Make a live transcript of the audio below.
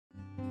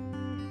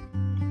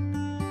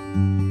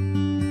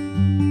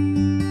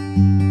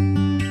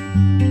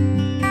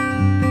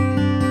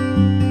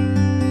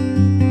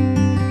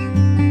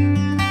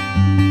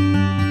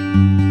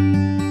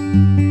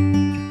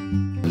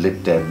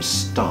Lib Dem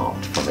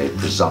start from a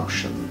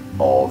presumption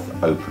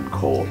of open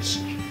courts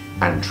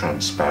and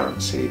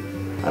transparency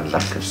and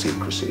lack of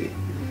secrecy.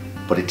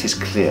 But it is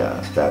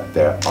clear that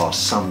there are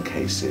some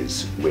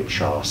cases which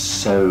are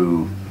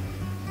so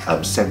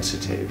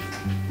sensitive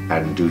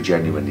and do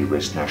genuinely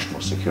risk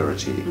national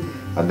security,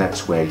 and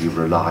that's where you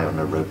rely on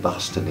a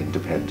robust and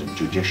independent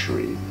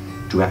judiciary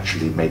to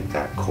actually make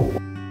that call.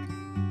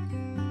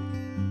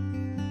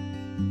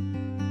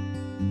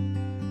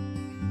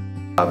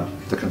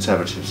 The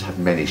Conservatives have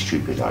many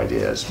stupid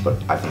ideas,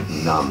 but I think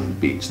none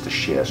beats the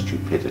sheer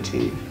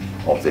stupidity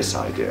of this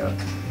idea.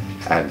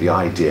 And the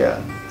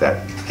idea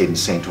that in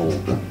St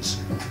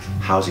Albans,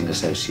 housing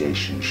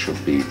associations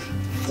should be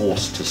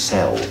forced to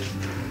sell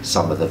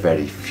some of the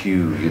very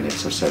few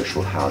units of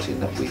social housing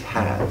that we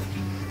have.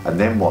 And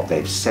then what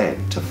they've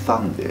said to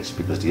fund this,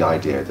 because the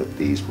idea that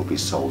these will be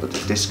sold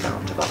at a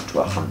discount of up to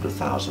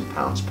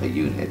 £100,000 per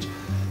unit,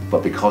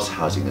 but because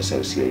housing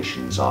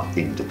associations are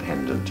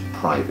independent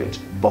private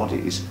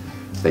bodies,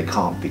 they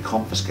can't be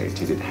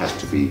confiscated. It has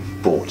to be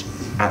bought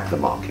at the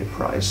market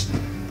price.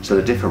 So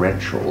the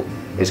differential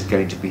is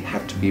going to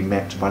have to be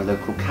met by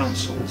local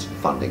councils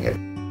funding it.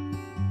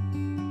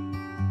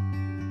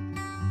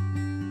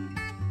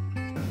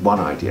 One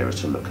idea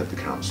is to look at the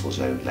council's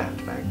own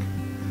land bank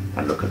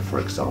and look at, for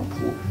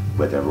example,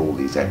 where there are all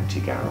these empty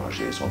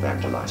garages or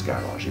vandalised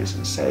garages,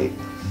 and say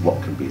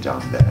what can be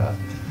done there.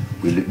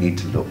 We need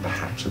to look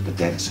perhaps at the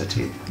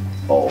density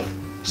of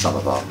some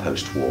of our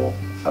post-war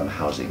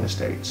housing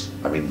estates.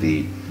 I mean,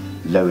 the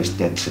lowest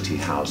density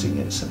housing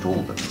in St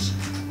Albans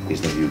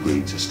is the New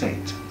Greens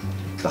estate.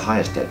 The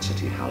highest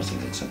density housing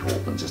in St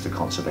Albans is the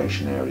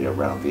conservation area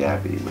around the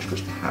Abbey, which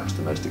was perhaps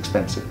the most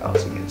expensive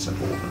housing in St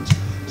Albans.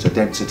 So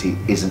density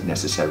isn't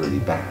necessarily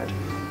bad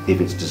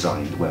if it's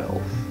designed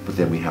well, but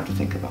then we have to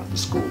think about the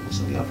schools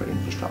and the other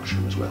infrastructure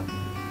as well.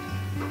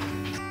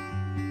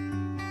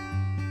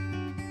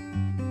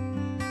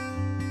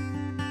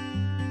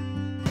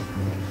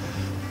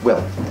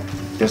 Well,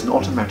 there's an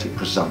automatic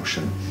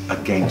presumption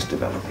against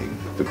developing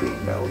the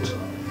Green Belt.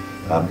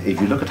 If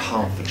you look at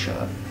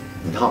Hertfordshire,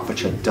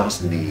 Hertfordshire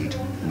does need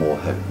more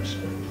homes.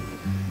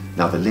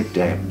 Now, the Lib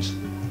Dems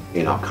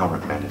in our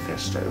current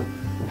manifesto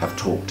have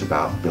talked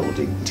about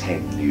building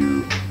 10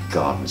 new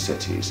garden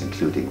cities,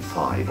 including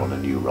 5 on a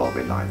new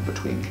railway line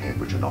between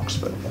Cambridge and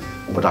Oxford.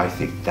 But I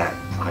think that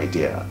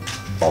idea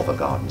of a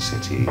garden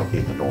city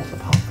in the north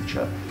of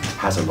Hertfordshire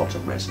has a lot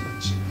of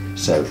resonance.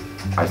 So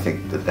I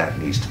think that that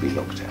needs to be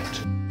looked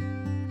at.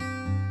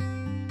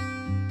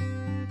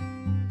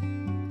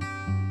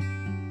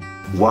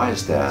 Why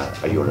is there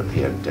a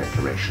European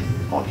Declaration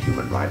on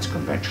Human Rights,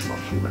 Convention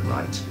on Human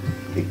Rights?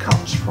 It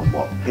comes from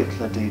what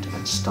Hitler did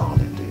and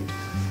Stalin did,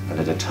 and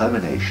a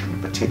determination,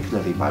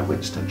 particularly by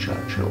Winston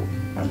Churchill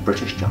and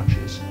British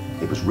judges,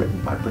 it was written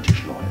by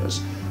British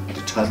lawyers, a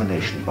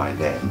determination by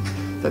them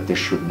that this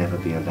should never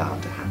be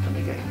allowed to happen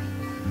again.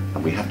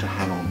 And we have to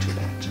hang on to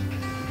that.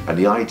 And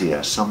the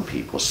idea, some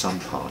people, some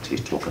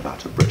parties talk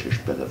about a British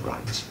Bill of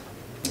Rights.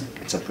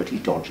 It's a pretty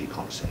dodgy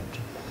concept.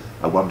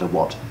 I wonder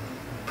what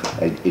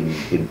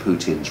in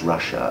Putin's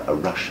Russia, a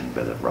Russian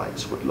Bill of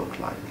Rights would look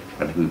like,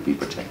 and who'd be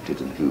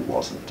protected and who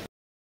wasn't.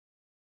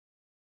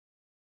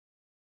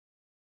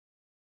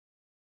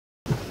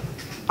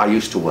 I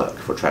used to work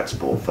for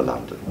Transport for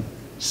London,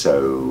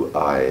 so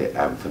I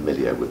am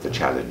familiar with the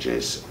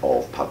challenges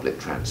of public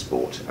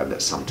transport and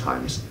that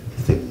sometimes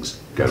things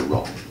go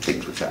wrong,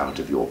 things which are out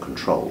of your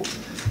control.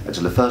 And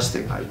so the first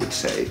thing I would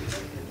say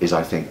is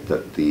I think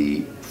that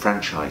the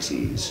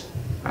franchisees,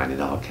 and in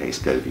our case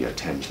Govia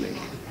Thameslink,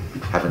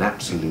 have an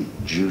absolute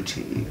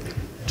duty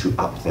to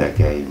up their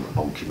game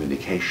on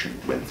communication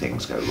when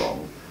things go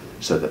wrong,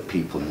 so that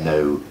people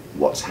know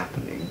what's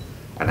happening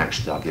and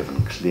actually are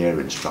given clear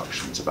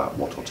instructions about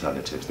what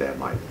alternatives there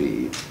might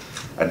be.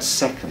 And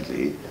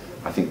secondly,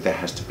 I think there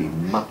has to be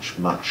much,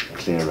 much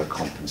clearer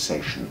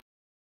compensation.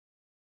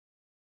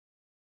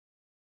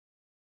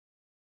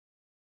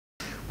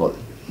 Well,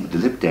 the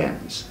Lib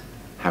Dems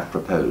have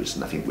proposed,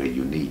 and I think we're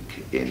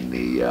unique in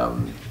the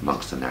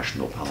amongst the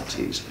national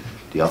parties.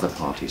 The other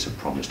parties have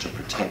promised to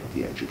protect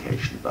the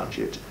education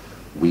budget.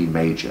 We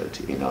majored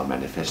in our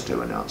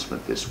manifesto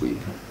announcement this week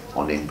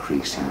on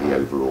increasing the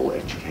overall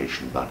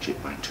education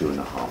budget by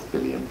 £2.5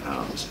 billion,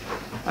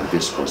 and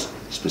this was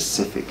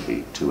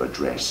specifically to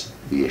address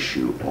the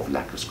issue of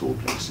lack of school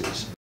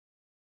places.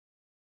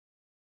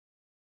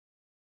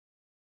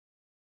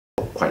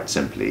 Quite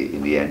simply,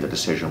 in the end, a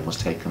decision was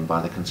taken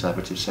by the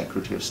Conservative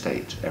Secretary of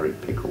State,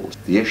 Eric Pickles.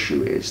 The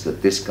issue is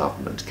that this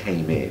government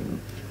came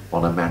in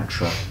on a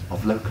mantra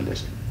of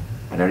localism,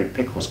 and Eric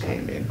Pickles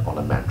came in on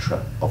a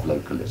mantra of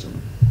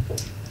localism,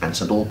 and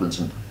St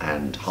Albans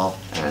and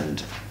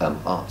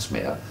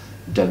Artsmere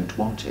don't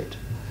want it.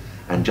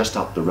 And just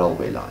up the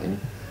railway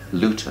line,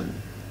 Luton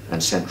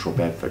and Central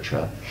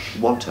Bedfordshire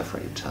want a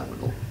freight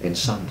terminal in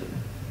Sundon.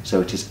 So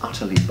it is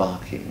utterly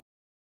barking